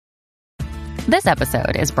This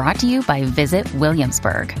episode is brought to you by Visit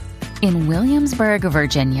Williamsburg. In Williamsburg,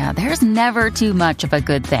 Virginia, there's never too much of a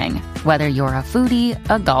good thing. Whether you're a foodie,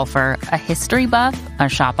 a golfer, a history buff, a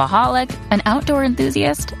shopaholic, an outdoor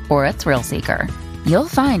enthusiast, or a thrill seeker, you'll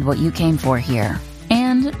find what you came for here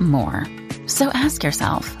and more. So ask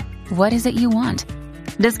yourself, what is it you want?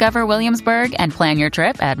 Discover Williamsburg and plan your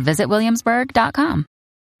trip at visitwilliamsburg.com.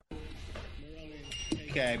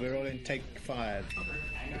 Okay, we're all in take 5.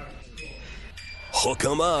 Hook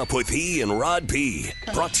 'em up with E and Rod P.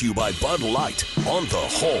 Brought to you by Bud Light on the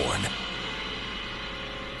Horn.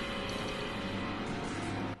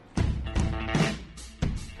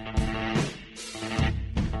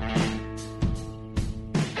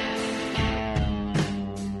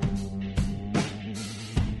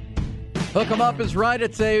 Hook 'em up is right.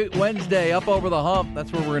 It's a Wednesday, up over the hump.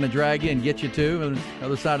 That's where we're going to drag you and get you to. And the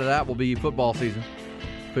other side of that will be football season.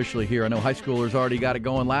 Officially here. I know high schoolers already got it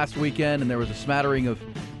going last weekend, and there was a smattering of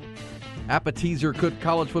appetizer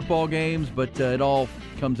college football games, but it all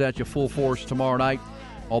comes at you full force tomorrow night,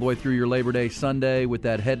 all the way through your Labor Day Sunday with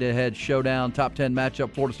that head-to-head showdown, top 10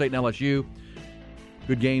 matchup, Florida State and LSU.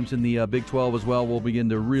 Good games in the Big 12 as well. We'll begin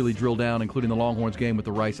to really drill down, including the Longhorns game with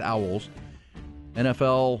the Rice Owls.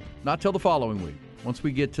 NFL, not till the following week. Once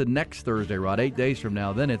we get to next Thursday, Rod, 8 days from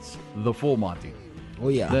now, then it's the full Monty. Oh,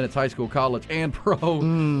 yeah. Then it's high school, college, and pro,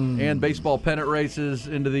 and baseball pennant races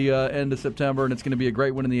into the end of September, and it's going to be a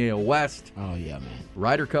great one in the AL West. Oh, yeah, man.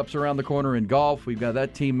 Ryder Cup's around the corner in golf. We've got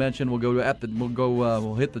that team mentioned. We'll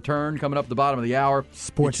hit the turn coming up the bottom of the hour.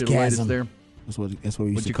 Sportsgasm. There. That's what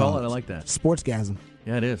we used to call it. I like that. Sportsgasm.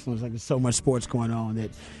 Yeah, it is. It's like there's so much sports going on that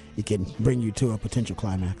it can bring you to a potential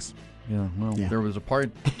climax. Yeah, well, there was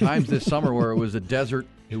times this summer where it was a desert.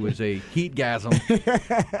 It was a heat-gasm,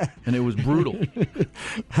 and it was brutal.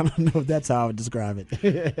 I don't know if that's how I would describe it.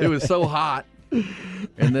 It was so hot,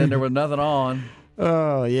 and then there was nothing on.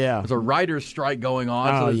 Oh, yeah. There's a writer's strike going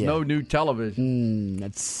on, so there's no new television.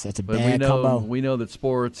 That's a bad combo. We know that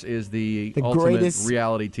sports is the ultimate greatest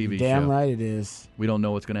reality TV show. Damn right it is. We don't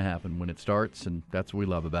know what's going to happen when it starts, and that's what we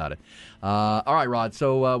love about it. All right, Rod,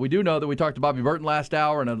 so we do know that we talked to Bobby Burton last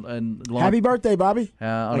hour. Happy birthday, Bobby.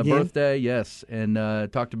 On a birthday, yes,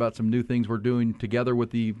 and talked about some new things we're doing together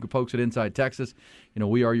with the folks at Inside Texas. You know,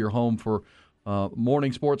 we are your home for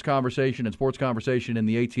morning sports conversation and sports conversation in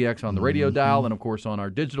the ATX on the radio dial, and of course on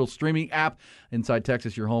our digital streaming app. Inside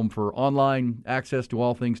Texas, your home for online access to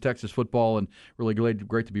all things Texas football, and really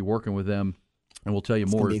great to be working with them. And we'll tell you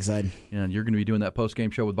more. It's going to be exciting. And you're going to be doing that post-game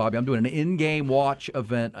show with Bobby. I'm doing an in-game watch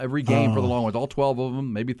event every game for the Longhorns, all 12 of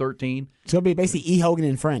them, maybe 13. It's going to be basically E. Hogan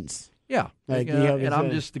and Friends. Yeah, Like and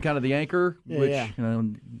I'm just kind of the anchor, which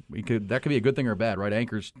that could be a good thing or bad, right?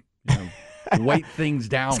 Anchors, weight things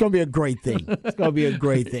down. It's going to be a great thing. It's going to be a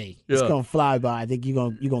great thing. It's going to fly by. I think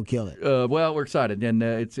you're going to kill it. Well, we're excited, and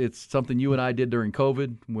it's something you and I did during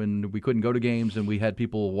COVID when we couldn't go to games, and we had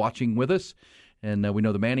people watching with us. And we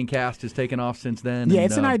know the Manning cast has taken off since then. Yeah, and,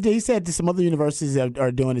 it's an idea. He said some other universities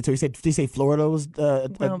are doing it too. Did he say Florida was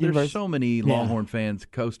there's so many Longhorn fans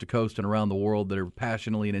coast to coast and around the world that are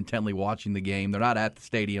passionately and intently watching the game. They're not at the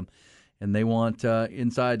stadium, and they want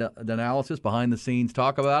inside the analysis, behind the scenes,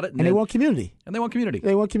 talk about it. And they want community. They want community.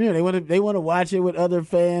 They want to watch it with other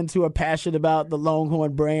fans who are passionate about the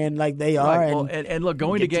Longhorn brand like they are. Right. Well, and look,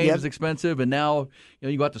 going to games is expensive, and now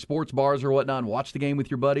you go out to sports bars or whatnot and watch the game with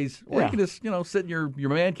your buddies, or you can just sit in your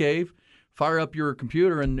man cave, fire up your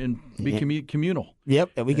computer, and be communal.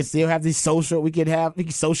 Yep, and we can still have these social. We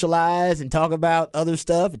can socialize and talk about other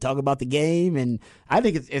stuff and talk about the game. And I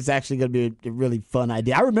think it's actually going to be a really fun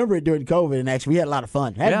idea. I remember it during COVID, and actually we had a lot of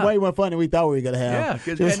fun. Had way more fun than we thought we were going to have.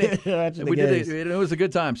 Yeah, we did. It was a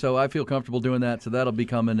good time. So I feel comfortable doing that. So that'll be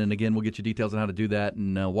coming. And again, we'll get you details on how to do that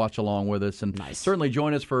and watch along with us. And certainly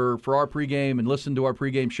join us for our pregame and listen to our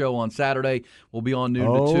pregame show on Saturday. We'll be on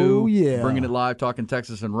noon to 2, bringing it live, talking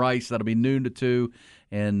Texas and Rice. That'll be noon to 2.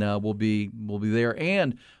 And we'll be there.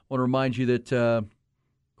 And I want to remind you that, of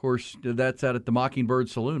course, that's out at the Mockingbird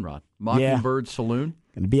Saloon, Rod. Mockingbird Saloon.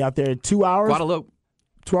 Going to be out there 2 hours. Guadalupe.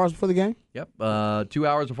 2 hours before the game? Yep. 2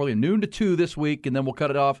 hours before the game. Noon to 2 this week, and then we'll cut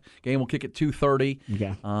it off. Game will kick at 2:30.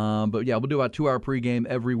 Okay. But, we'll do about a 2-hour pregame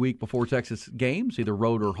every week before Texas games, either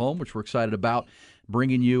road or home, which we're excited about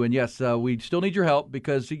bringing you. And, yes, we still need your help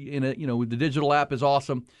because, the digital app is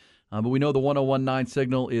awesome. But we know the 101.9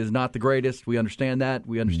 signal is not the greatest. We understand that.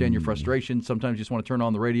 We understand your frustration. Sometimes you just want to turn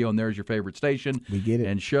on the radio and there's your favorite station. We get it.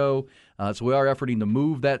 And show. So we are efforting to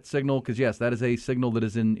move that signal because, yes, that is a signal that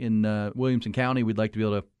is in Williamson County. We'd like to be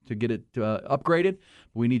able to get it upgraded.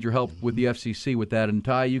 We need your help with the FCC with that. And,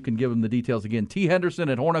 Ty, you can give them the details again.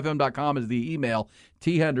 Henderson@hornfm.com is the email.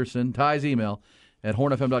 Henderson, Ty's email. at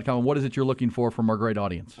hornfm.com. And what is it you're looking for from our great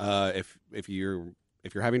audience?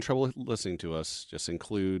 If you're having trouble listening to us, just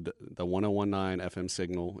include the 1019 FM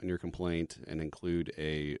signal in your complaint and include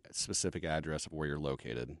a specific address of where you're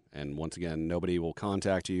located. And once again, nobody will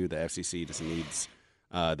contact you. The FCC just needs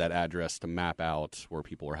that address to map out where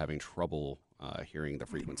people are having trouble hearing the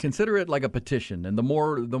frequency. Consider it like a petition, and the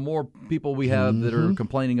more people we have that are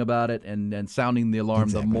complaining about it and sounding the alarm,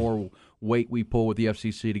 the more weight we pull with the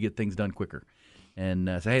FCC to get things done quicker. And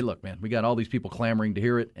say, hey, look, man, we got all these people clamoring to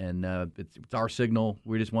hear it, and it's our signal.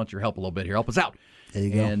 We just want your help a little bit here. Help us out. There you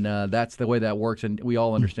go. And that's the way that works, and we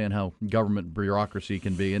all understand how government bureaucracy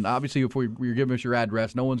can be. And obviously, if you're giving us your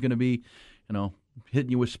address, no one's going to be,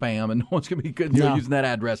 hitting you with spam, and no one's going to be using that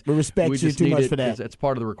address. We respect you too much for that. It's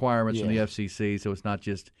part of the requirements from the FCC, so it's not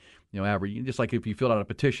just average. Just like if you filled out a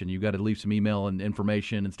petition, you've got to leave some email and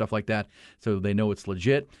information and stuff like that, so they know it's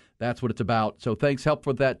legit. That's what it's about. So thanks, help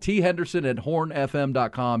with that. T. Henderson at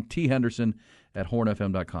hornfm.com. T. Henderson at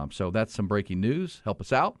hornfm.com. So that's some breaking news. Help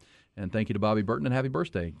us out, and thank you to Bobby Burton, and happy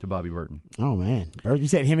birthday to Bobby Burton. Oh man, you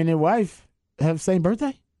said him and his wife have the same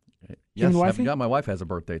birthday? Yes, my wife has a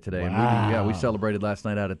birthday today. Wow. And we celebrated last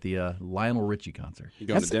night out at the Lionel Richie concert. You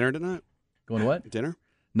going to dinner tonight? Going to what? Dinner?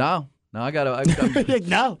 No, I got to.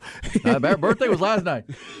 No. Her birthday was last night.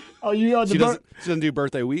 Oh, you on the She doesn't do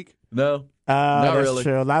birthday week? No. Not Not that's really.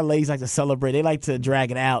 true. A lot of ladies like to celebrate. They like to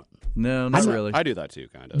drag it out. No, not really. I do that too,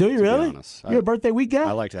 kind of. Do you to really? Be honest. You're a birthday week guy?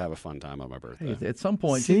 I like to have a fun time on my birthday. At some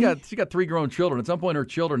point, See? she got 3 grown children. At some point, her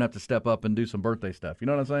children have to step up and do some birthday stuff. You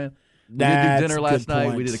know what I'm saying? We did That's do dinner a last good night.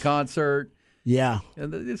 point. We did a concert. Yeah.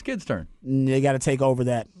 And it's kids' turn. They got to take over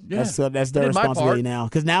that. Yeah. That's their Did my responsibility part. now.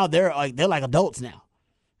 Because now they're like adults now,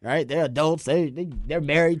 right? They're adults. They're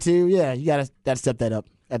married too. Yeah, you got to step that up.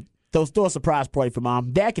 Throw a surprise party for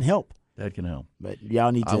mom. Dad can help, That can help. but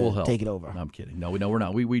y'all need I will to help. take it over. No, I'm kidding. No, we're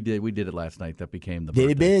not. We did it last night. That became the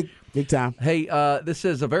Did it birthday. big time. Hey, this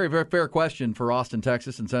is a very, very fair question for Austin,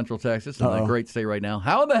 Texas, and Central Texas, and a Uh-oh. great state right now.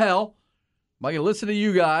 How in the hell am I going to listen to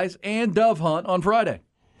you guys and dove hunt on Friday?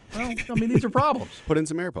 Well, I mean, these are problems. Put in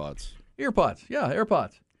some AirPods. AirPods. Yeah,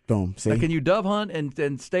 AirPods. Boom. See? Now, can you dove hunt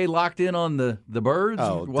and stay locked in on the birds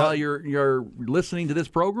while you're listening to this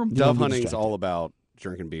program? Dove be hunting is distracted. all about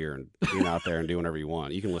drinking beer and being out there and doing whatever you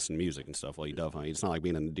want. You can listen to music and stuff while you dove hunt. It's not like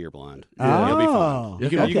being in the deer blind. It'll be fun. You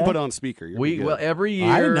okay. can put it on speaker. You'll be good. Well, every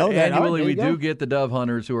I didn't year, know that. annually, There we you go. do get the dove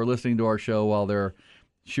hunters who are listening to our show while they're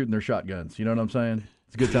shooting their shotguns. You know what I'm saying?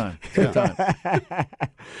 It's a good time. It's a good time.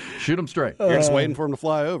 Shoot them straight. You're just waiting for them to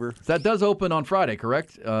fly over. That does open on Friday,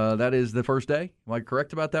 correct? That is the first day. Am I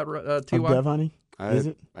correct about that, Of T.Y.? dove hunting? Is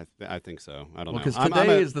it? I think so. I don't know. Because I'm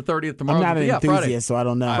today a- is the 30th. Tomorrow, I'm not an Friday. enthusiast, so I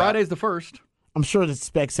don't know. Friday's the first. I'm sure the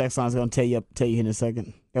spec sex line is going to tell you in a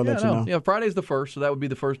second. They'll let you know. Yeah, Friday's the first, so that would be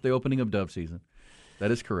the first day opening of dove season. That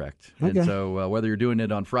is correct. Okay. And so whether you're doing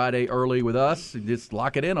it on Friday early with us, just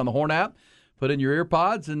lock it in on the Horn app, put in your ear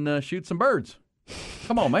pods, and shoot some birds.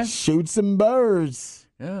 Come on, man. Shoot some birds.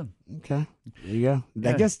 Yeah. Okay. There you go. Yeah.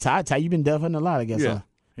 I guess, Ty, you've been dove hunting a lot, I guess. Yeah. Huh?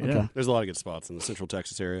 Yeah. Okay. There's a lot of good spots in the Central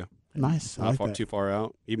Texas area. Nice. I Not like far, that. too far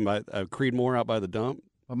out. Even by Creedmoor out by the dump.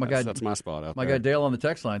 Oh, my That's my spot out My there. guy Dale on the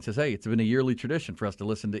text line says, hey, it's been a yearly tradition for us to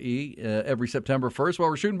listen to E every September 1st while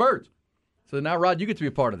we're shooting birds. So now, Rod, you get to be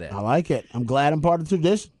a part of that. I like it. I'm glad I'm part of the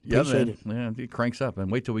tradition. Yeah, Appreciate man. it. Yeah, it cranks up. And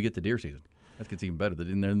wait till we get to deer season. That gets even better.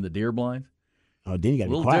 In the deer blinds. Oh, then you got A to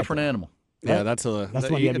be little quiet. different animal. Yeah, that's when you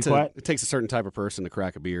gotta be it's quiet. It takes a certain type of person to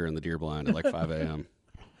crack a beer in the deer blind at like 5 a.m.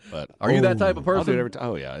 But Are you that type of I'll do person? it every time.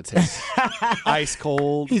 Oh yeah, it's ice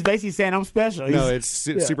cold. He's basically saying I'm special. No, He's-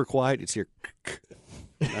 it's super quiet. It's your.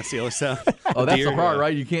 That's the other sound. Oh, that's the Deer, part, yeah.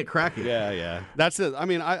 right? You can't crack it. Yeah. That's it. I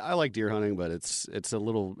mean, I like deer hunting, but it's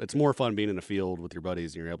more fun being in a field with your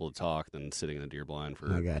buddies and you're able to talk than sitting in a deer blind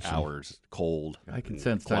for I gotcha. hours, cold. I can and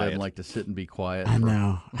sense that I quiet. would like to sit and be quiet. I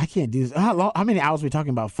know. I can't do this. How many hours are we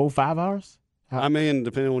talking about? 4, 5 hours? I mean,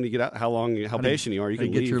 depending on when you get out, how patient you are, you how can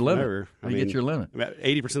you get leave your limit? whenever. How you get your limit?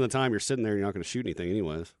 80% of the time, you're sitting there, you're not going to shoot anything,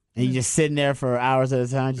 anyways. And you just sitting there for hours at a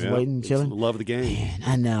time, just Yeah. waiting, Just chilling. love the game. Man,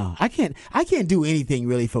 I know. I can't do anything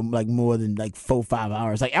really for like more than like 4, 5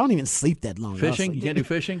 hours. Like I don't even sleep that long. Fishing? honestly. You can't do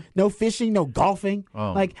fishing? No fishing, no golfing.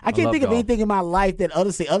 Oh, like I I can't love think of golf. anything in my life that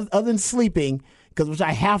other than sleeping, which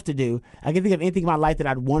I have to do. I can think of anything in my life that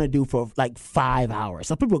I'd want to do for like 5 hours.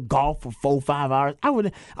 Some people golf for 4, 5 hours. I don't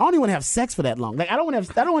even want to have sex for that long. Like I don't want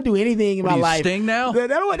to do anything in What my are you, life. Sting now?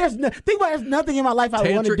 Think about it, there's nothing in my life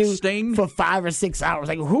I want to Tantric do Sting? for 5 or 6 hours.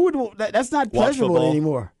 Like that's not Watch pleasurable football.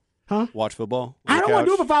 anymore. Watch football? I don't want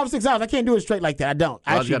to do it for 5 or 6 hours. I can't do it straight like that. I don't.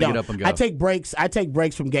 I actually don't. Get up and go. I take breaks. I take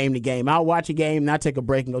breaks from game to game. I'll watch a game and I'll take a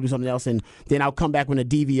break and go do something else, and then I'll come back when the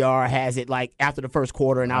DVR has it, like after the first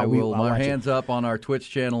quarter, and I'll my watch hands up on our Twitch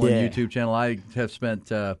channel and YouTube channel. I have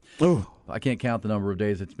spent. I can't count the number of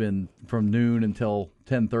days it's been from noon until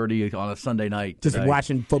 10:30 on a Sunday night. Just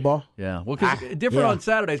watching football? Yeah. Well, because different on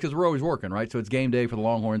Saturdays because we're always working, right? So it's game day for the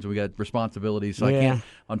Longhorns and we got responsibilities. So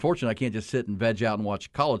unfortunately, I can't just sit and veg out and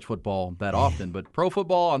watch college football that often. But pro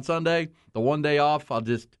football on Sunday, the one day off,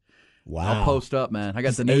 I'll post up, man. I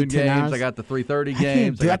got the noon games. I got the 3:30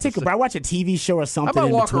 games. I watch a TV show or something. I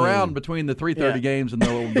might walk around between the 3:30 games and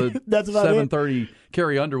the 7:30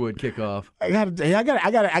 Carrie Underwood kickoff. I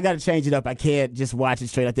gotta change it up. I can't just watch it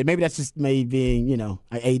straight up there. Maybe that's just me being,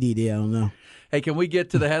 ADD. I don't know. Hey, can we get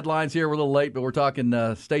to the headlines here? We're a little late, but we're talking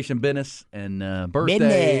station business and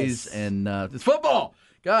birthdays and it's football.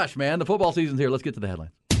 Gosh, man, the football season's here. Let's get to the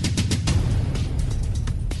headlines.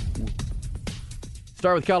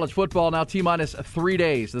 Start with college football now. T-minus 3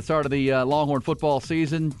 days. The start of the Longhorn football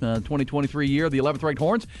season, 2023 year. The 11th ranked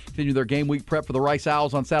Horns continue their game week prep for the Rice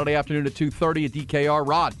Owls on Saturday afternoon at 2:30 at DKR.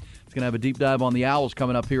 Rod is going to have a deep dive on the Owls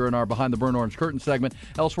coming up here in our Behind the Burnt Orange Curtain segment.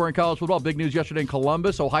 Elsewhere in college football, big news yesterday in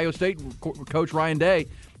Columbus. Ohio State coach Ryan Day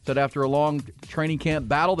said after a long training camp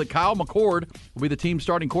battle that Kyle McCord will be the team's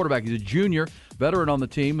starting quarterback. He's a junior, veteran on the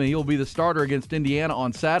team, and he'll be the starter against Indiana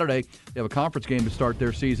on Saturday. They have a conference game to start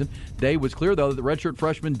their season. Day was clear, though, that the redshirt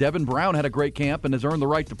freshman Devin Brown had a great camp and has earned the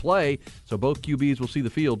right to play, so both QBs will see the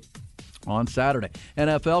field on Saturday.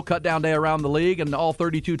 NFL cut-down day around the league, and all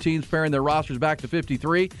 32 teams paring their rosters back to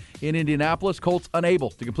 53. In Indianapolis, Colts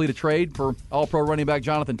unable to complete a trade for All-Pro running back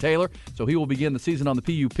Jonathan Taylor, so he will begin the season on the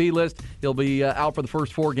PUP list. He'll be out for the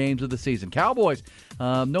first 4 games of the season. Cowboys,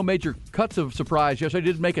 no major cuts of surprise yesterday.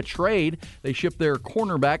 They did make a trade. They shipped their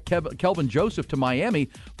cornerback, Kelvin Joseph, to Miami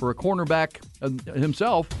for a cornerback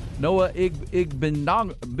himself, Noah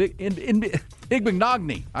Igbinoghene.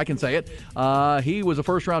 I can say it. He was a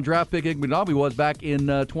first-round draft pick. Igbinoghene was back in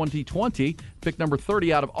 2020, pick number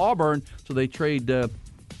 30 out of Auburn. So they trade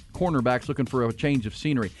cornerbacks looking for a change of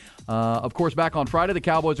scenery. Of course, back on Friday, the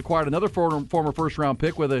Cowboys acquired another former first-round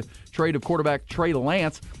pick with a trade of quarterback Trey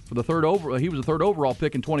Lance for the third overall. He was the third overall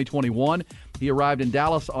pick in 2021. He arrived in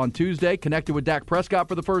Dallas on Tuesday, connected with Dak Prescott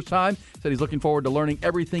for the first time. Said he's looking forward to learning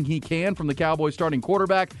everything he can from the Cowboys starting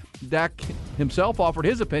quarterback. Dak himself offered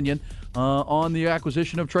his opinion on the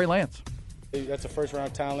acquisition of Trey Lance. That's a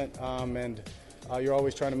first-round talent, and you're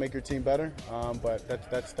always trying to make your team better. But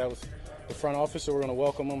that was the front office, so we're going to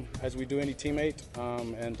welcome him as we do any teammate,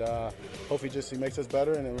 and hopefully he makes us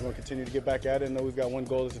better, and then we're going to continue to get back at it and know we've got one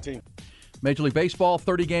goal as a team. Major League Baseball,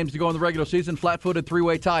 30 games to go in the regular season. Flat-footed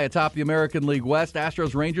three-way tie atop the American League West.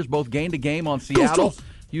 Astros, Rangers both gained a game on Seattle.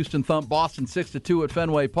 Houston thumped Boston 6-2 at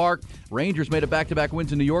Fenway Park. Rangers made it back-to-back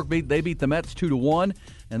wins in New York. They beat the Mets 2-1.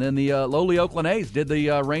 And then the lowly Oakland A's did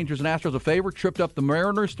the Rangers and Astros a favor, tripped up the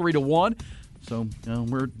Mariners 3-1. So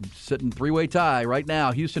we're sitting three-way tie right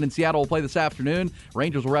now. Houston and Seattle will play this afternoon.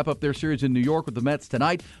 Rangers will wrap up their series in New York with the Mets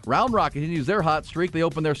tonight. Round Rock continues their hot streak. They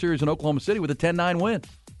open their series in Oklahoma City with a 10-9 win.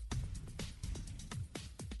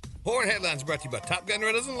 Horn Headlines brought to you by Top Gun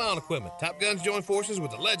Rentals and Lawn Equipment. Top Guns join forces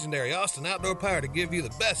with the legendary Austin Outdoor Power to give you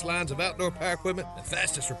the best lines of outdoor power equipment and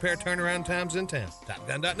fastest repair turnaround times in town.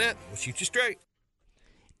 TopGun.net will shoot you straight.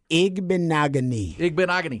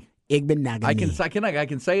 Igbinoghene. I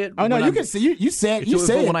can say it. Oh no, you can say you said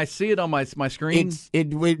it. When I see it on my screen,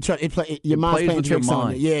 your mind's playing tricks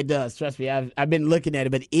on it. Yeah, it does. Trust me, I've been looking at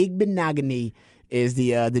it. But Igbinoghene is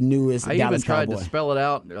the newest Dallas Cowboy. I even tried to spell it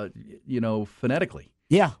out, phonetically.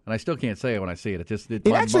 Yeah, and I still can't say it when I see it.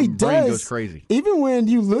 My brain goes crazy. Even when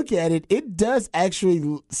you look at it, it does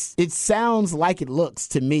actually. It sounds like it looks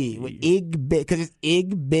to me because it's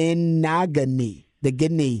Igbinoghene. The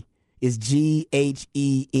Gene is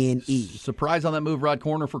Ghene. Surprise on that move, Rod,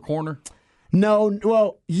 corner for corner? No,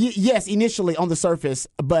 well, yes, initially on the surface,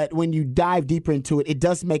 but when you dive deeper into it, it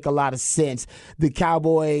does make a lot of sense. The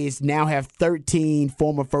Cowboys now have 13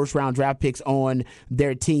 former first-round draft picks on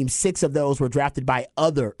their team. 6 of those were drafted by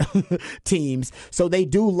other teams. So they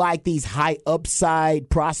do like these high upside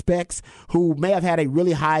prospects who may have had a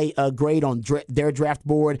really high grade on their draft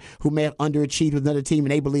board, who may have underachieved with another team,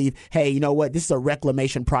 and they believe, hey, you know what, this is a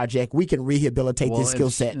reclamation project. We can rehabilitate this skill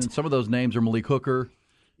set. And some of those names are Malik Hooker,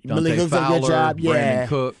 Malik Hooker's done a good job. Brandon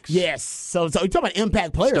Cooks. Yes. So you're talking about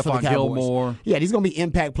impact players for the Cowboys. Gilmore. Yeah, these are going to be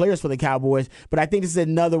impact players for the Cowboys. But I think this is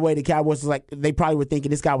another way the Cowboys they probably were thinking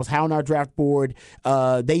this guy was high on our draft board.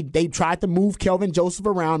 They tried to move Kelvin Joseph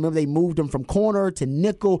around. Remember, they moved him from corner to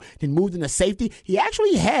nickel, then moved him to safety. He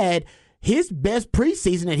actually had his best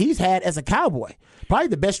preseason that he's had as a Cowboy. Probably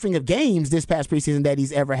the best string of games this past preseason that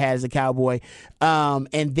he's ever had as a Cowboy.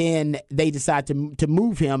 And then they decide to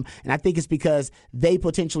move him. And I think it's because they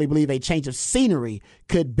potentially believe a change of scenery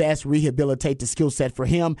could best rehabilitate the skill set for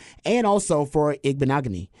him and also for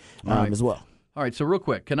Igbinoghene as well. All right, so real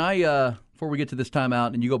quick, can I, before we get to this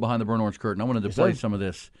timeout and you go behind the burnt orange curtain, I wanted to play some of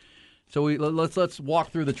this. So let's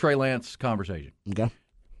walk through the Trey Lance conversation. Okay.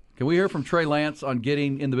 Can we hear from Trey Lance on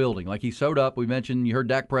getting in the building? Like he showed up. We mentioned you heard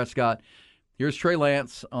Dak Prescott. Here's Trey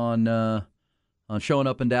Lance on showing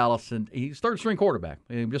up in Dallas, and he's third-string quarterback,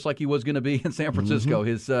 just like he was going to be in San Francisco.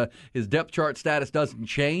 His depth chart status doesn't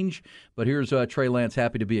change, but here's Trey Lance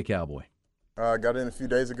happy to be a Cowboy. Got in a few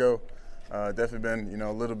days ago. Definitely been,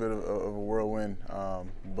 a little bit of a whirlwind,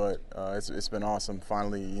 but it's been awesome.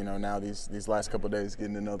 Finally, now these last couple of days,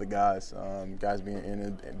 getting to know the guys, being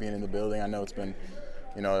in the building. I know it's been,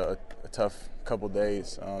 a tough couple of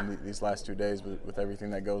days, these last 2 days with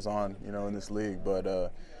everything that goes on, in this league.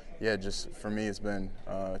 But just for me, it's been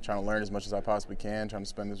trying to learn as much as I possibly can, trying to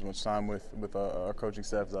spend as much time with our coaching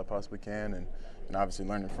staff as I possibly can, and obviously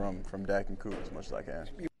learning from Dak and Coop as much as I can.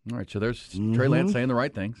 All right, so there's Trey Lance saying the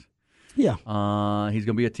right things. Yeah. He's going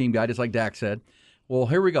to be a team guy, just like Dak said. Well,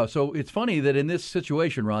 here we go. So it's funny that in this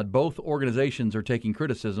situation, Rod, both organizations are taking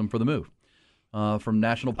criticism for the move from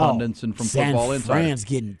national pundits and from Football Insider. San Fran's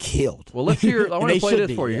getting killed. Well, let's hear. I want to play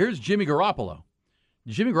this for you. Here's Jimmy Garoppolo.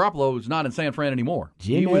 Jimmy Garoppolo is not in San Fran anymore.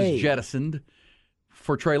 He was jettisoned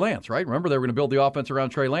for Trey Lance, right? Remember, they were going to build the offense around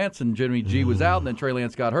Trey Lance, and Jimmy G was out, and then Trey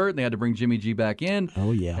Lance got hurt, and they had to bring Jimmy G back in.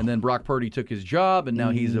 Oh, yeah. And then Brock Purdy took his job, and now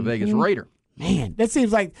he's a Vegas Raider. Man, that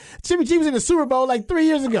seems like Jimmy G was in the Super Bowl like 3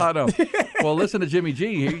 years ago. I know. Well, listen to Jimmy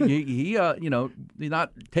G. He he's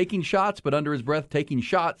not taking shots, but under his breath taking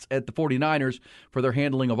shots at the 49ers for their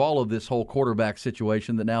handling of all of this whole quarterback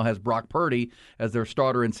situation that now has Brock Purdy as their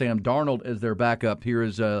starter and Sam Darnold as their backup. Here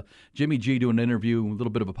is Jimmy G doing an interview, a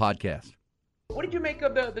little bit of a podcast. What did you make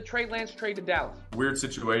of the Trey Lance trade to Dallas? Weird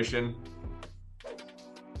situation.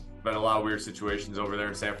 Been a lot of weird situations over there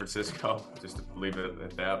in San Francisco, just to leave it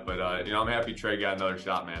at that. But, I'm happy Trey got another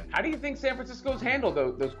shot, man. How do you think San Francisco's handled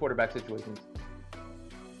those quarterback situations?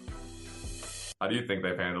 How do you think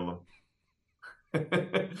they've handled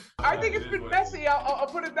them? I think it's been messy. I'll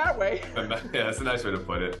put it that way. Yeah, that's a nice way to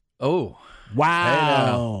put it. Oh.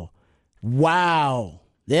 Wow. Wow.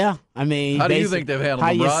 Yeah, I mean, how do you think they've handled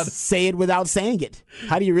how them, Rod? You say it without saying it.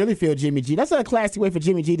 How do you really feel, Jimmy G? That's not a classy way for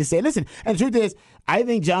Jimmy G to say it. Listen, and the truth is, I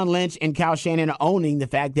think John Lynch and Kyle Shanahan are owning the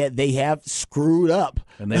fact that they have screwed up.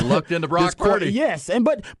 And they lucked into Brock Purdy. Yes, and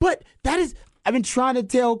but that is, I've been trying to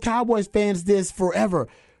tell Cowboys fans this forever.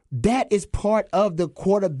 That is part of the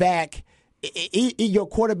quarterback. Your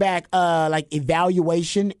quarterback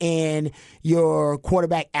evaluation and your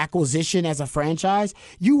quarterback acquisition as a franchise,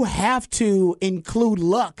 you have to include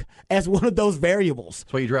luck as one of those variables.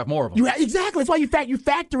 That's why you draft more of them. Exactly. That's why you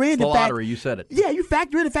factor in the lottery. You said it. Yeah, you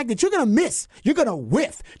factor in the fact that you're going to miss. You're going to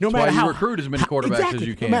whiff. That's why you recruit as many quarterbacks as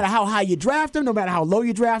you can. No matter how high you draft them, no matter how low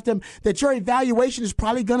you draft them, that your evaluation is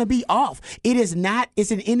probably going to be off. It is not. It's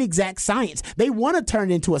an inexact science. They want to turn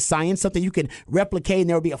it into a science, something you can replicate, and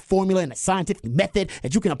there will be a formula and a scientific method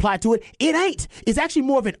that you can apply to it. It ain't. It's actually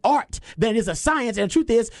more of an art than it is a science. And the truth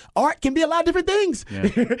is, art can be a lot of different things. Yeah.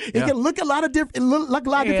 It can look a lot of different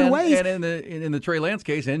ways. And in the Trey Lance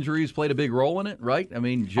case, injuries played a big role in it, right? I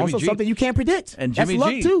mean, Jimmy also G, something you can't predict. And Jimmy That's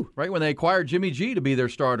luck G, too. Right? When they acquired Jimmy G to be their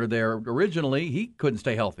starter there originally, he couldn't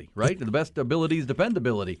stay healthy, right? The best ability is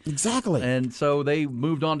dependability. Exactly. And so they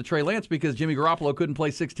moved on to Trey Lance because Jimmy Garoppolo couldn't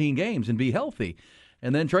play 16 games and be healthy.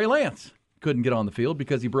 And then Trey Lance couldn't get on the field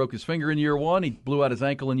because he broke his finger in year one. He blew out his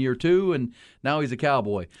ankle in year two, and now he's a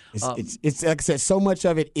Cowboy. It's like I said, so much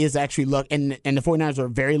of it is actually luck, and the 49ers are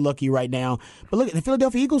very lucky right now. But look, the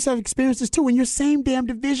Philadelphia Eagles have experienced this too in your same damn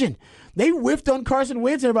division. They whiffed on Carson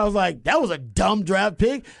Wentz, and everybody was like, that was a dumb draft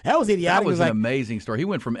pick. That was idiotic. That was an amazing story. He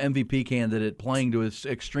went from MVP candidate playing to his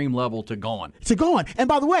extreme level to gone. And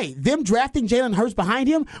by the way, them drafting Jalen Hurts behind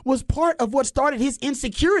him was part of what started his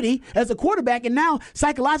insecurity as a quarterback, and now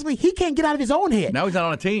psychologically he can't get out of his own head. Now he's not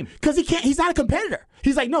on a team. Because he's not a competitor.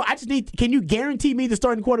 He's like, no, I just can you guarantee me the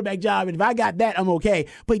starting quarterback job? And if I got that, I'm okay.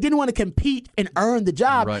 But he didn't want to compete and earn the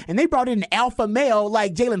job. Right. And they brought in an alpha male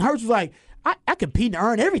like Jalen Hurts was like, I compete and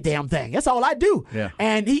earn every damn thing. That's all I do. Yeah.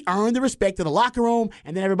 And he earned the respect of the locker room,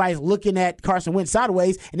 and then everybody's looking at Carson Wentz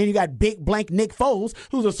sideways, and then you got big blank Nick Foles,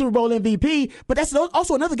 who's a Super Bowl MVP, but that's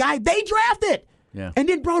also another guy they drafted. Yeah. And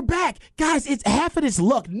then brought back. Guys, it's half of this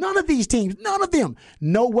luck. None of these teams, none of them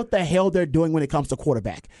know what the hell they're doing when it comes to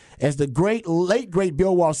quarterback. As the late great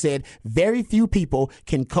Bill Walsh said, very few people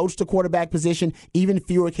can coach the quarterback position. Even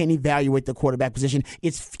fewer can evaluate the quarterback position.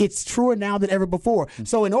 It's truer now than ever before.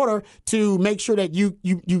 So in order to make sure that you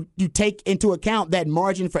take into account that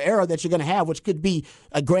margin for error that you're going to have, which could be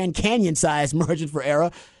a Grand Canyon-sized margin for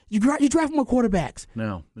error, you draft more quarterbacks.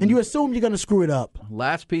 No. And you assume you're going to screw it up.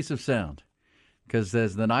 Last piece of sound. Because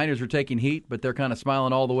as the Niners are taking heat, but they're kind of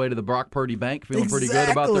smiling all the way to the Brock Purdy bank, feeling pretty good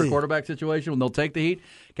about their quarterback situation when they'll take the heat.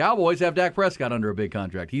 Cowboys have Dak Prescott under a big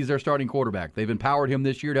contract. He's their starting quarterback. They've empowered him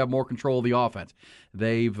this year to have more control of the offense.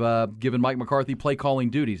 They've given Mike McCarthy play-calling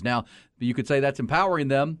duties. Now, you could say that's empowering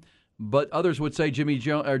them, but others would say Jerry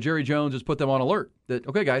Jones has put them on alert. That,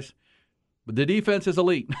 okay, guys, but the defense is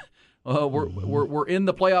elite. We're in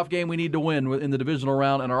the playoff game we need to win in the divisional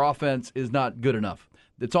round, and our offense is not good enough.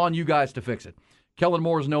 It's on you guys to fix it. Kellen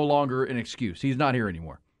Moore is no longer an excuse. He's not here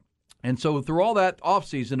anymore. And so through all that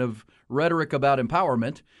offseason of rhetoric about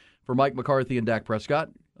empowerment for Mike McCarthy and Dak Prescott,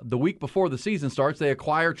 the week before the season starts, they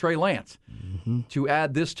acquire Trey Lance to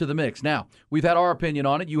add this to the mix. Now, we've had our opinion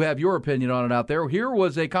on it. You have your opinion on it out there. Here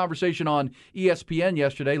was a conversation on ESPN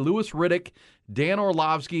yesterday. Louis Riddick, Dan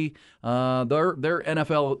Orlovsky, their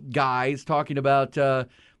NFL guys talking about,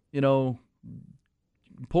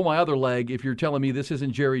 pull my other leg if you're telling me this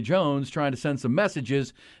isn't Jerry Jones trying to send some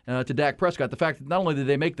messages to Dak Prescott. The fact that not only did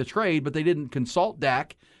they make the trade, but they didn't consult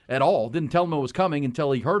Dak at all, didn't tell him it was coming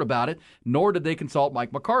until he heard about it, nor did they consult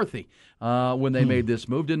Mike McCarthy when they made this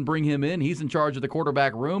move. Didn't bring him in. He's in charge of the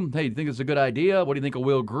quarterback room. Hey, do you think it's a good idea? What do you think of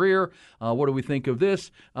Will Greer? What do we think of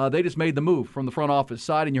this? They just made the move from the front office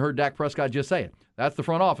side, and you heard Dak Prescott just say it. That's the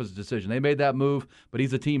front office decision. They made that move, but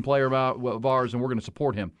he's a team player of ours, and we're going to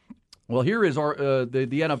support him. Well, here is our the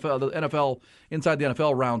NFL inside the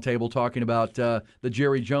NFL roundtable talking about the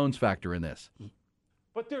Jerry Jones factor in this.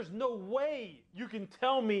 But there's no way you can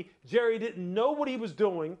tell me Jerry didn't know what he was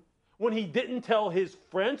doing when he didn't tell his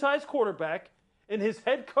franchise quarterback and his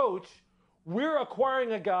head coach, we're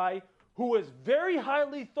acquiring a guy who is very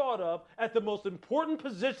highly thought of at the most important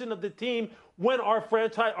position of the team when our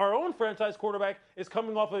own franchise quarterback is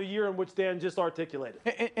coming off of a year in which Dan just articulated.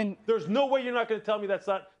 And there's no way you're not going to tell me that's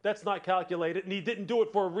not calculated, and he didn't do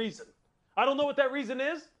it for a reason. I don't know what that reason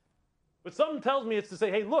is, but something tells me it's to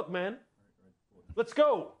say, hey, look, man, let's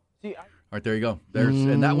go. All right, there you go.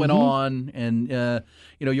 And that went on, and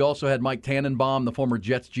you also had Mike Tannenbaum, the former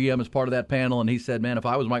Jets GM, as part of that panel, and he said, man, if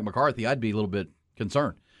I was Mike McCarthy, I'd be a little bit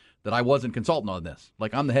concerned that I wasn't consulting on this.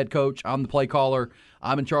 Like, I'm the head coach, I'm the play caller,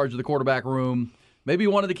 I'm in charge of the quarterback room. Maybe he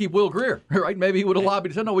wanted to keep Will Greer, right? Maybe he would have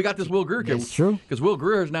lobbied and said, no, we got this Will Greer kid. That's true. Because Will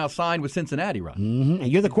Greer is now signed with Cincinnati, right? Mm-hmm.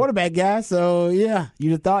 And you're the quarterback guy, so, yeah,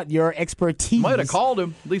 you'd have thought your expertise. You might have called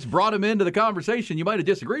him, at least brought him into the conversation. You might have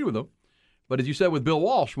disagreed with him. But as you said with Bill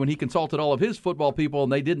Walsh, when he consulted all of his football people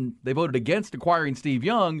and they voted against acquiring Steve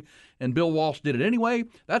Young, and Bill Walsh did it anyway,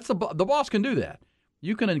 that's the boss can do that.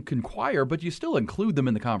 You can inquire, but you still include them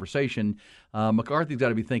in the conversation. McCarthy's got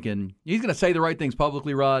to be thinking, he's going to say the right things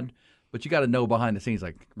publicly, Rod, but you got to know behind the scenes,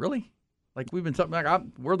 like, really? Like, we've been something like,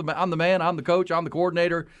 I'm the man, I'm the coach, I'm the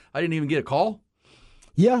coordinator. I didn't even get a call.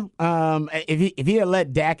 Yeah, if he had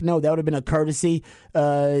let Dak know, that would have been a courtesy.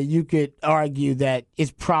 You could argue that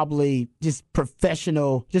it's probably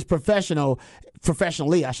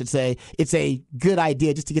professionally, I should say, it's a good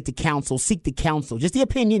idea just to get the counsel, seek the counsel, just the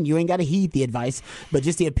opinion. You ain't got to heed the advice, but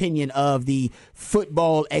just the opinion of the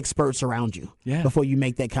football experts around you before you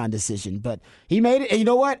make that kind of decision. But he made it, and you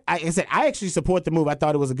know what? I actually support the move. I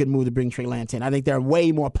thought it was a good move to bring Trey Lance in. I think there are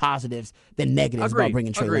way more positives than negatives about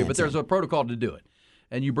bringing Trey Lance in. But there's a protocol to do it.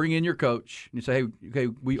 And you bring in your coach, and you say, hey,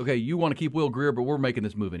 you want to keep Will Greer, but we're making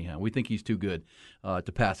this move anyhow. We think he's too good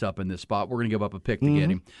to pass up in this spot. We're going to give up a pick to get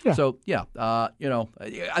him. Yeah. So, I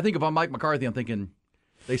think if I'm Mike McCarthy, I'm thinking,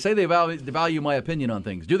 they say they value my opinion on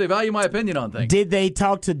things. Do they value my opinion on things? Did they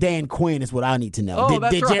talk to Dan Quinn is what I need to know. Oh,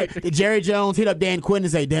 that's right. Did Jerry Jones hit up Dan Quinn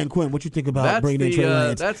and say, Dan Quinn, what you think about bringing in Trey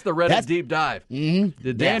Lance? That's the Reddit deep dive. Mm-hmm.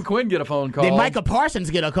 Did Dan Quinn get a phone call? Did Micah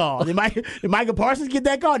Parsons get a call? Did Micah Parsons get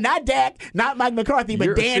that call? Not Dak, not Mike McCarthy,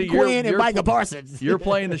 but Dan Quinn and Micah Parsons. You're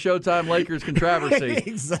playing the Showtime Lakers controversy.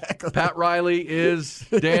 Exactly. Pat Riley is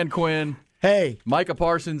Dan Quinn. Hey, Micah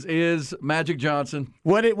Parsons is Magic Johnson.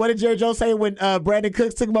 What did Jerry Jones say when Brandon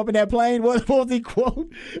Cooks took him up in that plane? What was the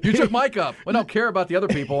quote? You took Mike up. We don't care about the other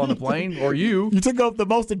people on the plane or you. You took up the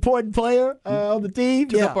most important player on the team.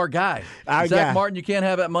 Took up our guy. Zach Martin, you can't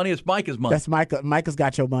have that money. It's Micah's money. That's Micah. Micah's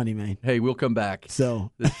got your money, man. Hey, we'll come back. So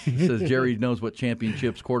this says Jerry knows what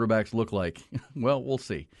championships quarterbacks look like. Well, we'll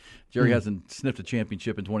see. Jerry hasn't sniffed a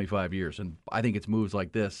championship in 25 years, and I think it's moves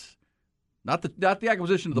like this Not the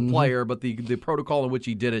acquisition of the player, but the protocol in which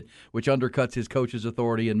he did it, which undercuts his coach's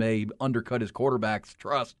authority and may undercut his quarterback's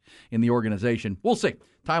trust in the organization. We'll see.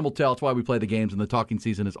 Time will tell. That's why we play the games, and the talking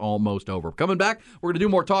season is almost over. Coming back, we're going to do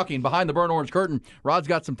more talking behind the burnt orange curtain. Rod's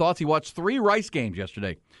got some thoughts. He watched 3 Rice games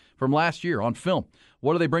yesterday from last year on film.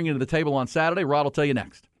 What are they bringing to the table on Saturday? Rod will tell you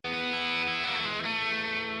next.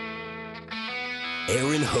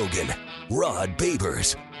 Aaron Hogan, Rod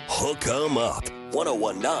Babers, Hook 'em Up.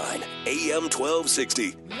 1019 AM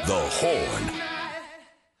 1260. The Horn.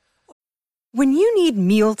 When you need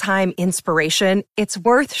mealtime inspiration, it's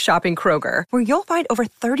worth shopping Kroger, where you'll find over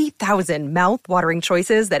 30,000 mouth-watering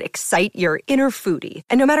choices that excite your inner foodie.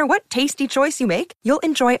 And no matter what tasty choice you make, you'll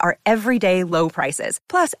enjoy our everyday low prices,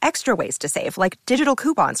 plus extra ways to save, like digital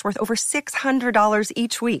coupons worth over $600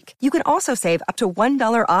 each week. You can also save up to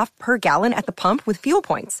 $1 off per gallon at the pump with fuel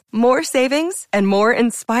points. More savings and more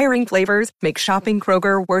inspiring flavors make shopping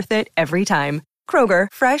Kroger worth it every time. Kroger,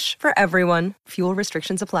 fresh for everyone. Fuel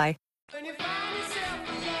restrictions apply.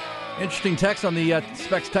 Interesting text on the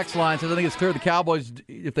Specs text line. Says, I think it's clear the Cowboys,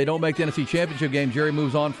 if they don't make the NFC Championship game, Jerry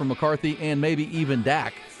moves on from McCarthy and maybe even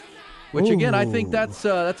Dak. Which, again, I think that's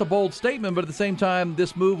a bold statement, but at the same time,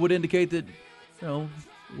 this move would indicate that,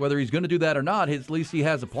 whether he's going to do that or not, at least he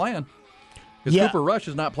has a plan. Because Cooper Rush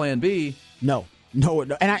is not plan B. No.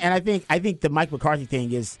 And I think the Mike McCarthy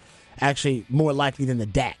thing is actually more likely than the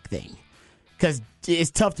Dak thing. Because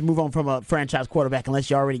it's tough to move on from a franchise quarterback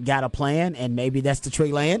unless you already got a plan, and maybe that's the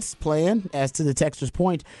Trey Lance plan, as to the texter's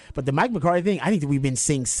point. But the Mike McCarthy thing, I think that we've been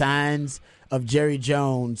seeing signs of Jerry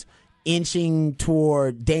Jones inching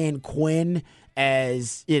toward Dan Quinn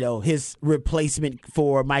as, his replacement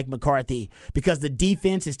for Mike McCarthy, because the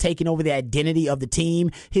defense is taking over the identity of the team.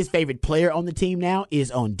 His favorite player on the team now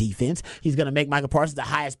is on defense. He's going to make Michael Parsons the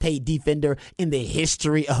highest paid defender in the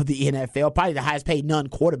history of the NFL, probably the highest paid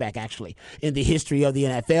non-quarterback, actually, in the history of the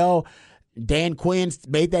NFL. Dan Quinn's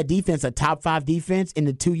made that defense a top 5 defense in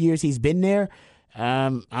the 2 years he's been there.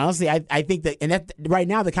 Honestly, I think that right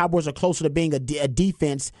now the Cowboys are closer to being a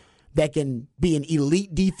defense that can be an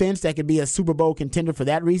elite defense, that can be a Super Bowl contender for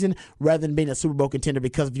that reason, rather than being a Super Bowl contender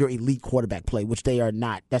because of your elite quarterback play, which they are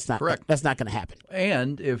not. That's not correct. That's not going to happen.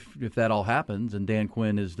 And if that all happens and Dan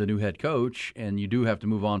Quinn is the new head coach and you do have to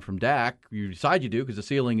move on from Dak, you decide you do because the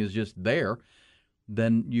ceiling is just there,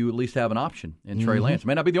 then you at least have an option in Trey Lance. It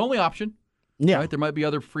may not be the only option. Yeah. Right? There might be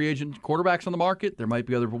other free agent quarterbacks on the market. There might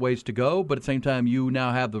be other ways to go. But at the same time, you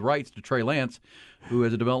now have the rights to Trey Lance, who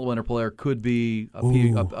as a developmental player could be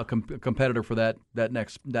a competitor for that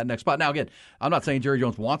next spot. Now, again, I'm not saying Jerry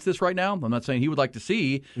Jones wants this right now. I'm not saying he would like to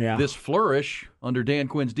see this flourish under Dan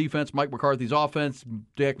Quinn's defense, Mike McCarthy's offense.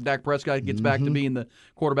 Dak Prescott gets back to being the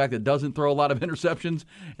quarterback that doesn't throw a lot of interceptions,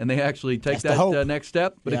 and they actually take that next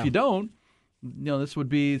step. But if you don't, this would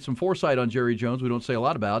be some foresight on Jerry Jones. We don't say a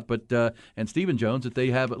lot about, but and Stephen Jones, that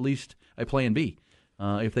they have at least a plan B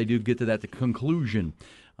if they do get to that conclusion.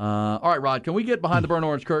 All right, Rod, can we get behind the burnt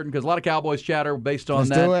orange curtain? Because a lot of Cowboys chatter based on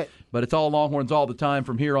that. Do it. But it's all Longhorns all the time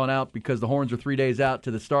from here on out because the Horns are 3 days out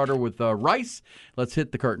to the starter with Rice. Let's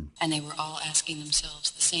hit the curtain. And they were all asking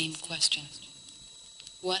themselves the same question.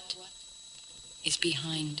 What is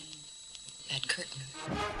behind that curtain?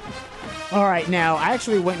 All right, now, I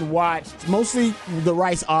actually went and watched mostly the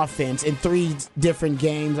Rice offense in 3 different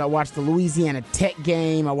games. I watched the Louisiana Tech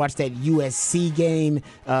game. I watched that USC game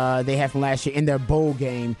they had from last year in their bowl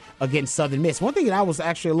game against Southern Miss. One thing that I was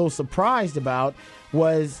actually a little surprised about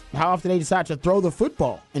was how often they decided to throw the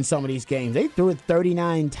football in some of these games. They threw it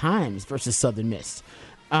 39 times versus Southern Miss.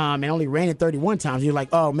 And only ran it 31 times. You're like,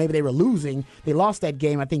 oh, maybe they were losing. They lost that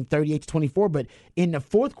game, I think, 38-24. But in the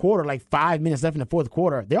fourth quarter, like 5 minutes left in the fourth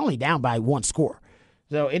quarter, they're only down by 1 score.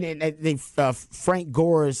 So, Frank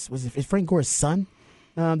Gore's, is Frank Gore's son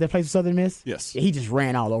that plays for Southern Miss? Yes. Yeah, he just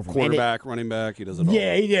ran all over him. Quarterback, running back, he does it all.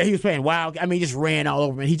 Yeah, he was playing wild. I mean, he just ran all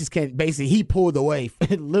over him. He just can't, basically, he pulled away,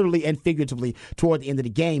 literally and figuratively, toward the end of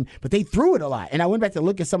the game. But they threw it a lot. And I went back to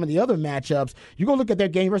look at some of the other matchups. You go look at their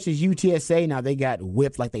game versus UTSA. Now, they got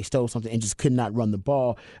whipped like they stole something and just could not run the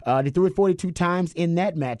ball. They threw it 42 times in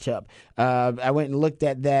that matchup. I went and looked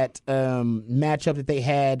at that matchup that they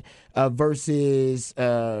had versus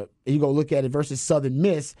you go look at it versus Southern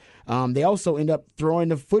Miss. They also end up throwing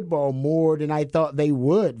the football more than I thought they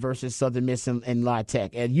would versus Southern Miss and La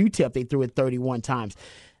Tech. At UTEP, they threw it 31 times.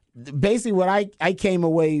 Basically, what I came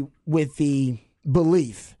away with the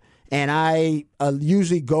belief And I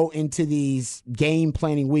usually go into these game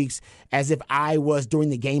planning weeks as if I was doing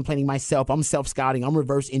the game planning myself. I'm self-scouting. I'm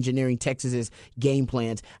reverse engineering Texas's game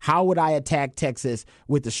plans. How would I attack Texas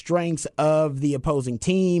with the strengths of the opposing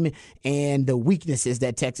team and the weaknesses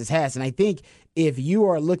that Texas has? And I think if you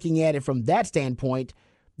are looking at it from that standpoint,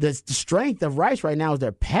 the strength of Rice right now is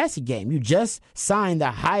their passing game. You just signed the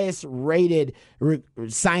highest-rated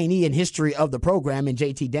signee in history of the program, and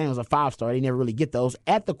J.T. Daniels, a 5-star. They never really get those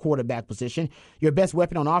at the quarterback position. Your best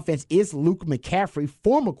weapon on offense is Luke McCaffrey,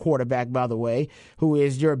 former quarterback, by the way, who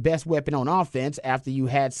is your best weapon on offense after you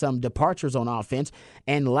had some departures on offense.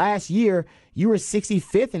 And last year, you were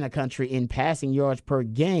 65th in the country in passing yards per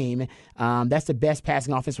game. That's the best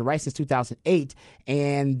passing offense for Rice since 2008.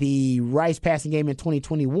 And the Rice passing game in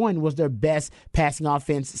 2021 was their best passing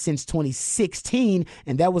offense since 2016.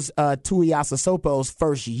 And that was Tuiasa Sopo's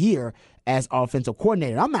first year as offensive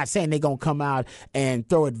coordinator. I'm not saying they're going to come out and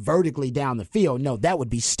throw it vertically down the field. No, that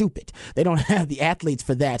would be stupid. They don't have the athletes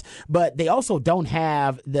for that. But they also don't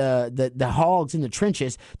have the hogs in the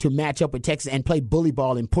trenches to match up with Texas and play bully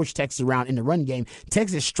ball and push Texas around in the run game.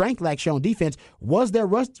 Texas' strength, like shown defense, was their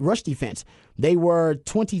rush defense. They were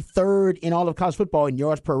 23rd in all of college football in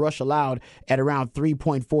yards per rush allowed at around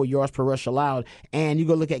 3.4 yards per rush allowed. And you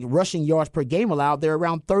go look at rushing yards per game allowed, they're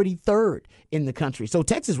around 33rd in the country. So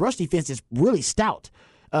Texas' rush defense is really stout.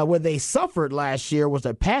 Where they suffered last year was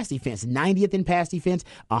their pass defense, 90th in pass defense,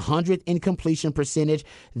 100th in completion percentage.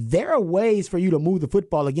 There are ways for you to move the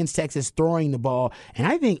football against Texas throwing the ball. And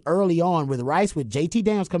I think early on with Rice, with J.T.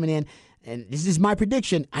 Daniels coming in, and this is my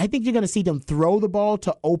prediction, I think you're going to see them throw the ball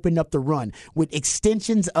to open up the run with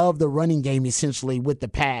extensions of the running game, essentially, with the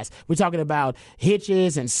pass. We're talking about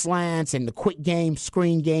hitches and slants and the quick game,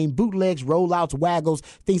 screen game, bootlegs, rollouts, waggles,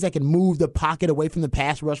 things that can move the pocket away from the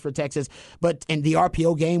pass rush for Texas. But in the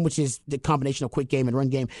RPO game, which is the combination of quick game and run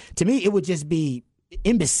game, to me, it would just be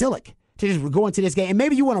imbecilic to just go into this game. And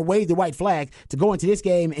maybe you want to wave the white flag to go into this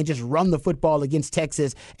game and just run the football against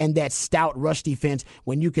Texas and that stout rush defense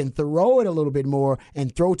when you can throw it a little bit more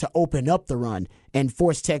and throw to open up the run and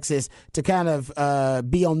force Texas to kind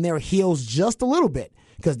of be on their heels just a little bit.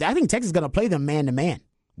 Because I think Texas is going to play them man-to-man.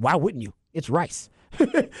 Why wouldn't you? It's Rice.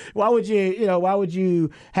 Why would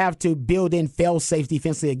you have to build in fail-safe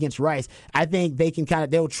defensively against Rice? I think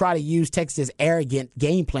they'll try to use Texas' arrogant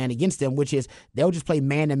game plan against them, which is they'll just play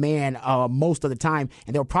man-to-man most of the time,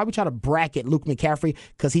 and they'll probably try to bracket Luke McCaffrey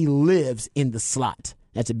because he lives in the slot.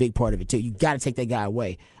 That's a big part of it, too. You got to take that guy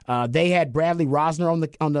away. They had Bradley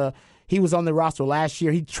Rosner he was on the roster last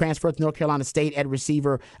year. He transferred to North Carolina State at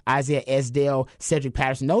receiver, Isaiah Esdale, Cedric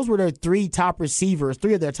Patterson. Those were their three top receivers,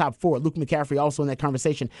 three of their top four. Luke McCaffrey also in that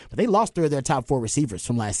conversation. But they lost three of their top four receivers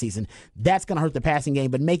from last season. That's going to hurt the passing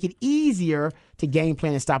game, but make it easier to game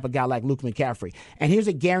plan and stop a guy like Luke McCaffrey. And here's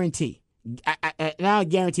a guarantee. Not a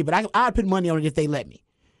guarantee, but I'd put money on it if they let me.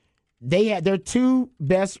 Their two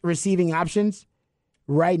best receiving options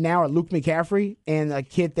right now are Luke McCaffrey and a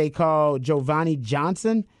kid they call Giovanni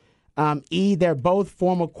Johnson. They're both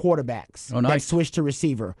former quarterbacks that switched to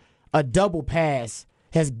receiver. A double pass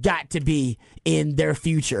has got to be in their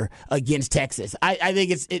future against Texas. I think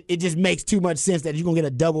it just makes too much sense that you're going to get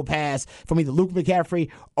a double pass from either Luke McCaffrey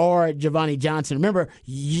or Giovanni Johnson. Remember,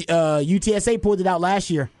 UTSA pulled it out last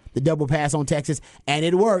year, the double pass on Texas, and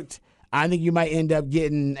it worked. I think you might end up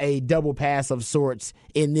getting a double pass of sorts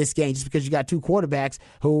in this game just because you got two quarterbacks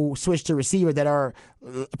who switched to receiver that are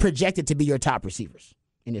projected to be your top receivers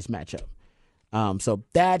in this matchup. So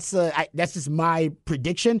that's just my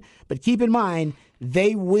prediction. But keep in mind,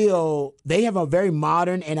 they have a very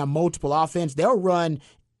modern and a multiple offense. They'll run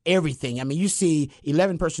everything. I mean, you see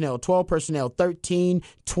 11 personnel, 12 personnel, 13,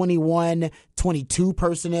 21, 22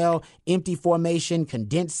 personnel, empty formation,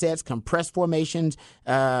 condensed sets, compressed formations,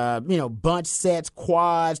 bunch sets,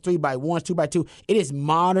 quads, 3x1s, 2x2. It is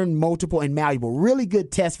modern, multiple, and malleable. Really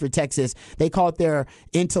good test for Texas. They call it their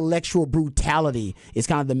intellectual brutality. It's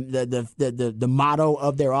kind of the motto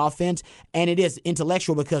of their offense, and it is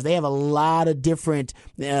intellectual because they have a lot of different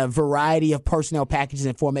variety of personnel packages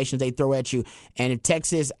and formations they throw at you. And if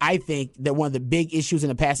Texas, I think that one of the big issues in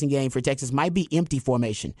the passing game for Texas might be empty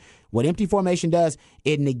formation. What empty formation does,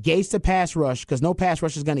 it negates the pass rush because no pass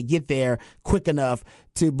rush is going to get there quick enough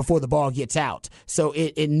before the ball gets out. So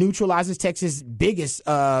it neutralizes Texas' biggest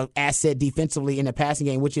asset defensively in the passing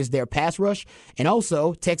game, which is their pass rush. And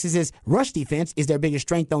also, Texas's rush defense is their biggest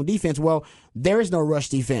strength on defense. Well, there is no rush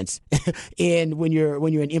defense when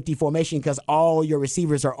you're in empty formation because all your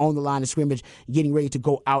receivers are on the line of scrimmage getting ready to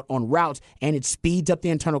go out on routes, and it speeds up the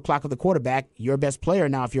entire internal clock of the quarterback, your best player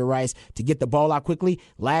now, if you're Rice, to get the ball out quickly.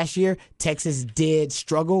 Last year, Texas did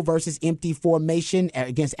struggle versus empty formation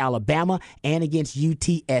against Alabama and against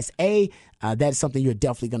UTSA. That's something you're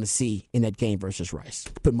definitely going to see in that game versus Rice.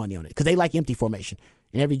 Put money on it because they like empty formation.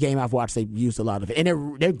 In every game I've watched, they've used a lot of it, and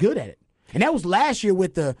they're good at it. And that was last year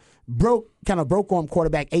with the broke arm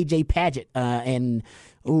quarterback A.J. Padgett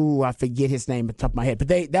I forget his name at the top of my head, but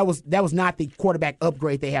that was not the quarterback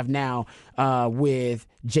upgrade they have now with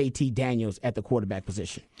J.T. Daniels at the quarterback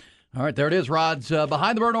position. All right, there it is, Rod's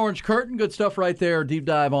Behind the Burnt Orange Curtain. Good stuff right there. Deep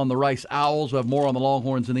dive on the Rice Owls. We'll have more on the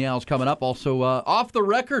Longhorns and the Owls coming up. Also, Off the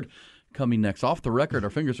Record coming next. Off the Record, our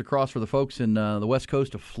fingers are crossed for the folks in the west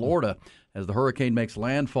coast of Florida as the hurricane makes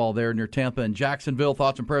landfall there near Tampa and Jacksonville.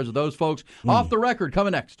 Thoughts and prayers of those folks. Off the Record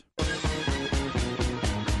coming next.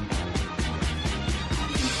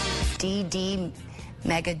 DD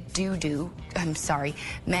Mangudu.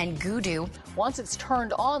 Once it's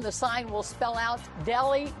turned on, the sign will spell out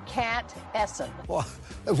Deli Cat Essen. Well,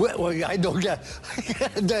 I don't get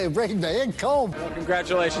break my income. Well,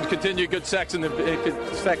 congratulations. Continue good sex in the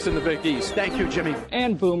Big East. Thank you, Jimmy.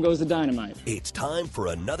 And boom goes the dynamite. It's time for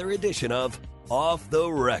another edition of Off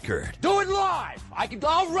the Record. Do it live.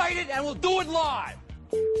 I'll write it and we'll do it live.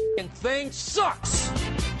 And thing sucks.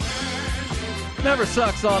 Never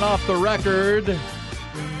sucks on Off the Record.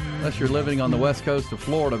 Unless you're living on the west coast of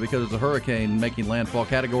Florida because of a hurricane making landfall.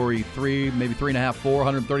 Category 3, maybe 3.5, 4,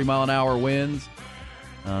 130-mile-an-hour winds.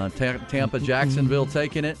 Tampa, Jacksonville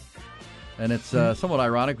taking it. And it's somewhat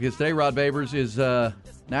ironic because today, Rod Babers, is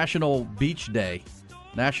National Beach Day.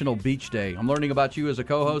 National Beach Day. I'm learning about you as a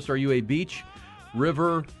co-host. Are you a beach,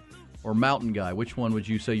 river, or mountain guy? Which one would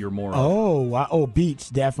you say you're more of?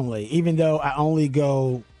 Beach, definitely. Even though I only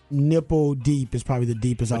go nipple deep is probably the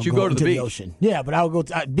deepest I'll go into the ocean. Yeah, but I'll go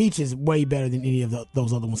to beach is way better than any of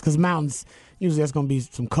those other ones because mountains, usually there's going to be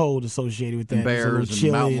some cold associated with that. And bears and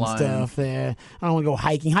chilly mountain and stuff. Yeah. I don't want to go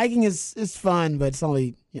hiking. Hiking is fun, but it's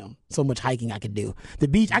only so much hiking I can do. The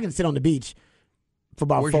beach, I can sit on the beach for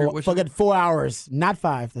about 4 hours, not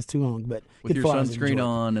 5. That's too long, but with your sunscreen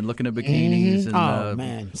on and looking at bikinis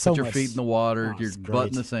and so put your feet in the water, your butt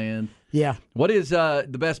in the sand. Yeah. What is the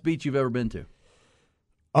best beach you've ever been to?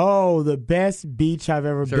 Oh, the best beach I've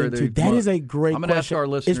ever been to. That is a great question. I'm going to ask our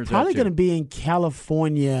listeners. It's probably going to be in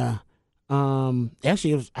California.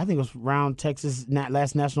 Actually, I think it was around Texas'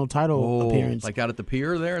 last national title appearance. Like out at the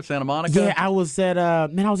pier there at Santa Monica? Yeah, I was at, I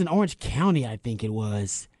was in Orange County, I think it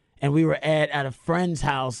was. And we were at a friend's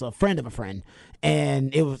house, a friend of a friend.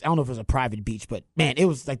 And it was, I don't know if it was a private beach, but man, it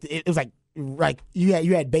was like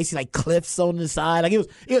you had basically like cliffs on the side. Like it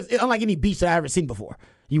was unlike any beach that I've ever seen before.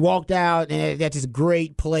 You walked out, and that's this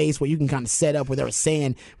great place where you can kind of set up where there was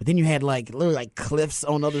sand, but then you had literally cliffs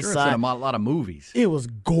on the other side. It's in a lot of movies. It was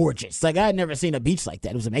gorgeous. Like I had never seen a beach like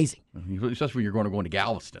that. It was amazing. Especially when you're going to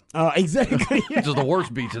Galveston. Exactly. Which is the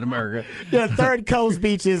worst beach in America. Yeah, third coast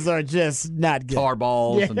beaches are just not good. Tar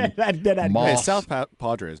balls and moss. Hey, South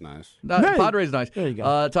Padre is nice. Padre is nice. There you go.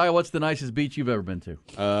 Tyga, what's the nicest beach you've ever been to?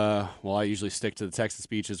 Well, I usually stick to the Texas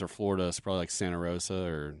beaches or Florida. It's probably like Santa Rosa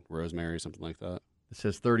or Rosemary, something like that. It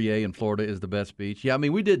says 30A in Florida is the best beach. Yeah, I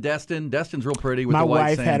mean, we did Destin. Destin's real pretty with My the white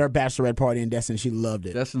wife sand. had her bachelorette party in Destin. She loved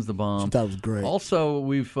it. Destin's the bomb. She thought it was great. Also,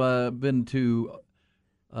 we've been to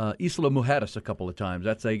Isla Mujeres a couple of times.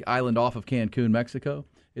 That's an island off of Cancun, Mexico.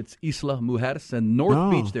 It's Isla Mujeres and North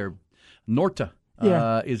Beach there. Norta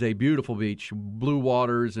is a beautiful beach. Blue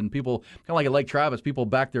waters and people, kind of like at Lake Travis, people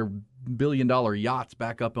back their billion-dollar yachts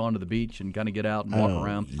back up onto the beach and kind of get out and walk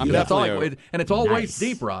around. I mean, and it's all waist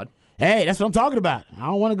deep, Rod. Hey, that's what I'm talking about. I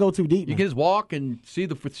don't want to go too deep. You can just walk and see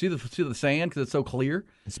the sand because it's so clear.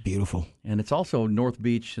 It's beautiful, and it's also North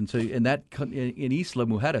Beach, and so in Isla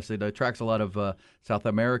Mujeres, it attracts a lot of South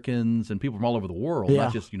Americans and people from all over the world,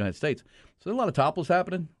 not just the United States. So there's a lot of topless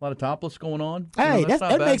happening, a lot of topless going on. Hey,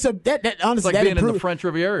 that makes that honestly, it's like that being in the French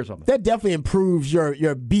Riviera or something. That definitely improves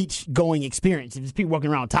your beach going experience. If there's people walking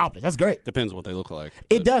around topless, that's great. Depends what they look like.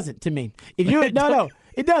 It doesn't to me. If you no.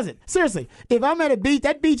 It doesn't. Seriously, if I'm at a beach,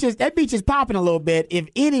 that beach is popping a little bit if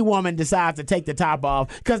any woman decides to take the top off.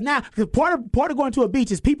 Because part of going to a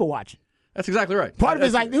beach is people watching. That's exactly right. Part of it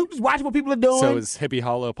is like who's watching what people are doing. So is Hippie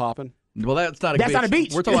Hollow popping? Well, that's not a beach. Not a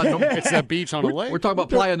beach. We're talking about it's a beach on a lake. We're talking about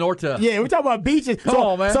Playa Norte. Yeah, we're talking about beaches. Come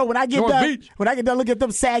on, man. So when I get done looking at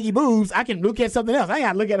them saggy boobs, I can look at something else. I ain't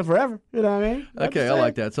got to look at it forever. You know what I mean? Okay, I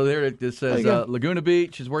like that. So there it says Laguna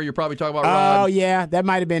Beach is where you're probably talking about, Rod. Oh, yeah. That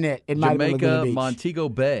might have been it. It might have been Laguna Beach. Montego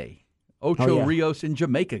Bay. Ocho Rios in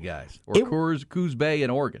Jamaica, guys. Or Coos Bay in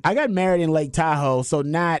Oregon. I got married in Lake Tahoe, so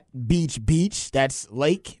not beach. That's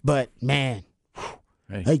lake. But, man,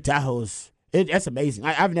 Lake Tahoe is That's amazing.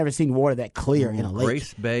 I've never seen water that clear in a lake.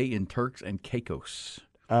 Grace Bay in Turks and Caicos.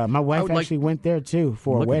 My wife actually went there too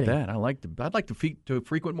for a wedding. Look at that. I'd like to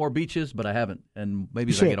frequent more beaches, but I haven't. And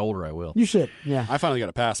maybe as I get older, I will. You should. Yeah. I finally got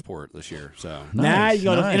a passport this year, so now you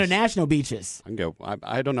go to international beaches. I can go.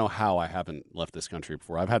 I don't know how I haven't left this country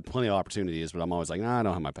before. I've had plenty of opportunities, but I'm always like, I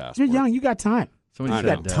don't have my passport. You're young. You got time.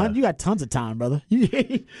 You got tons of time, brother. You're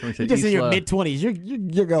just in your mid-20s.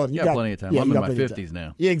 You're going. You got plenty of time. I'm in my 50s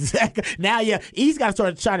now. Yeah, exactly. Now, he's got to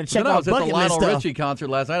start trying to check out bucket list stuff. I was at the Lionel Richie concert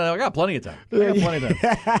last night. I got plenty of time.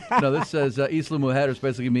 No, this says Isla Mujeres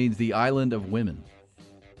basically means the island of women.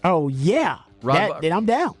 Oh, yeah. Then I'm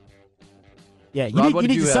down. Yeah, you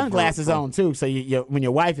need your sunglasses on, too, so when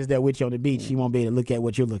your wife is there with you on the beach, she won't be able to look at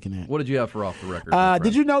what you're looking at. What did you have for off the record?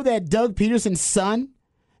 Did you know that Doug Peterson's son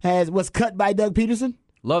was cut by Doug Peterson?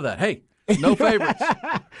 Love that. Hey, no favorites.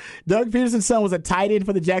 Doug Peterson's son was a tight end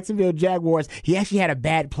for the Jacksonville Jaguars. He actually had a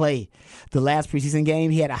bad play the last preseason game.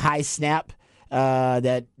 He had a high snap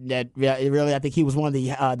that really, I think he was one of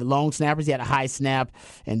the long snappers. He had a high snap,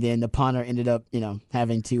 and then the punter ended up,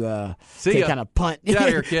 having to kind of punt. Get out of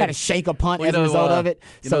here, kid. Had to shake a punt as a result of it.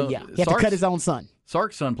 So, he had to cut his own son.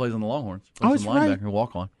 Sark's son plays on the Longhorns. He's linebacker,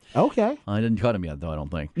 walk on. Okay. I didn't cut him yet, though, I don't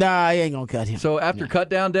think. Nah, he ain't going to cut him. So after cut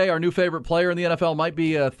down day, our new favorite player in the NFL might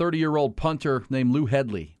be a 30-year-old punter named Lou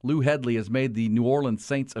Hedley. Lou Hedley has made the New Orleans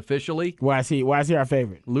Saints officially. Why is he our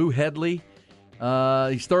favorite? Lou Hedley.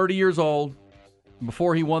 He's 30 years old.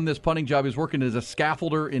 Before he won this punting job, he was working as a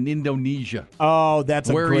scaffolder in Indonesia. Oh, that's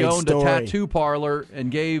a great story. Where he owned a tattoo parlor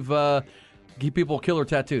and gave people killer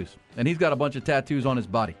tattoos. And he's got a bunch of tattoos on his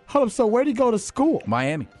body. Hold up, so where'd he go to school?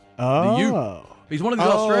 Miami. Oh. The U. He's one of the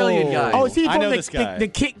Australian guys. Oh, is he from this guy. the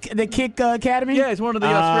Kick Academy? Yeah, he's one of the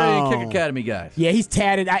Australian Kick Academy guys. Yeah, he's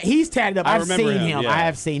tatted. He's tatted up. I've seen him. Yeah. I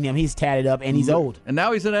have seen him. He's tatted up, and he's old. And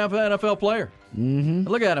now he's an NFL player. Mm-hmm.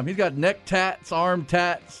 Look at him. He's got neck tats, arm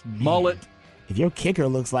tats, mullet. If your kicker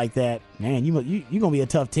looks like that, man, you're going to be a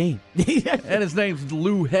tough team. And his name's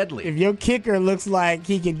Lou Hedley. If your kicker looks like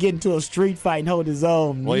he can get into a street fight and hold his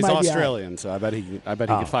own. Well, he's Australian, so I bet he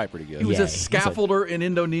could fight pretty good. He was a scaffolder in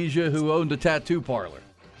Indonesia who owned a tattoo parlor.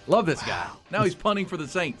 Love this guy. Now he's punting for the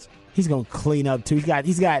Saints. He's going to clean up, too. He's got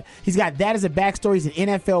that as a backstory. He's an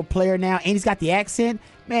NFL player now, and he's got the accent.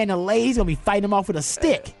 Man, the ladies going to be fighting him off with a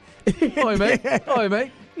stick. Oi,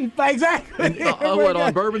 mate. Exactly.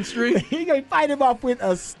 On Bourbon Street? He's going to fight him off with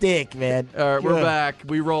a stick, man. All right, we're back.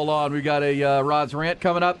 We roll on. We got a Rod's Rant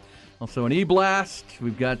coming up. Also an E-Blast.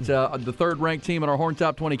 We've got the third-ranked team in our Horn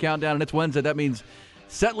Top 20 countdown, and it's Wednesday. That means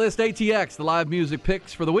Setlist ATX, the live music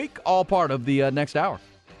picks for the week, all part of the next hour.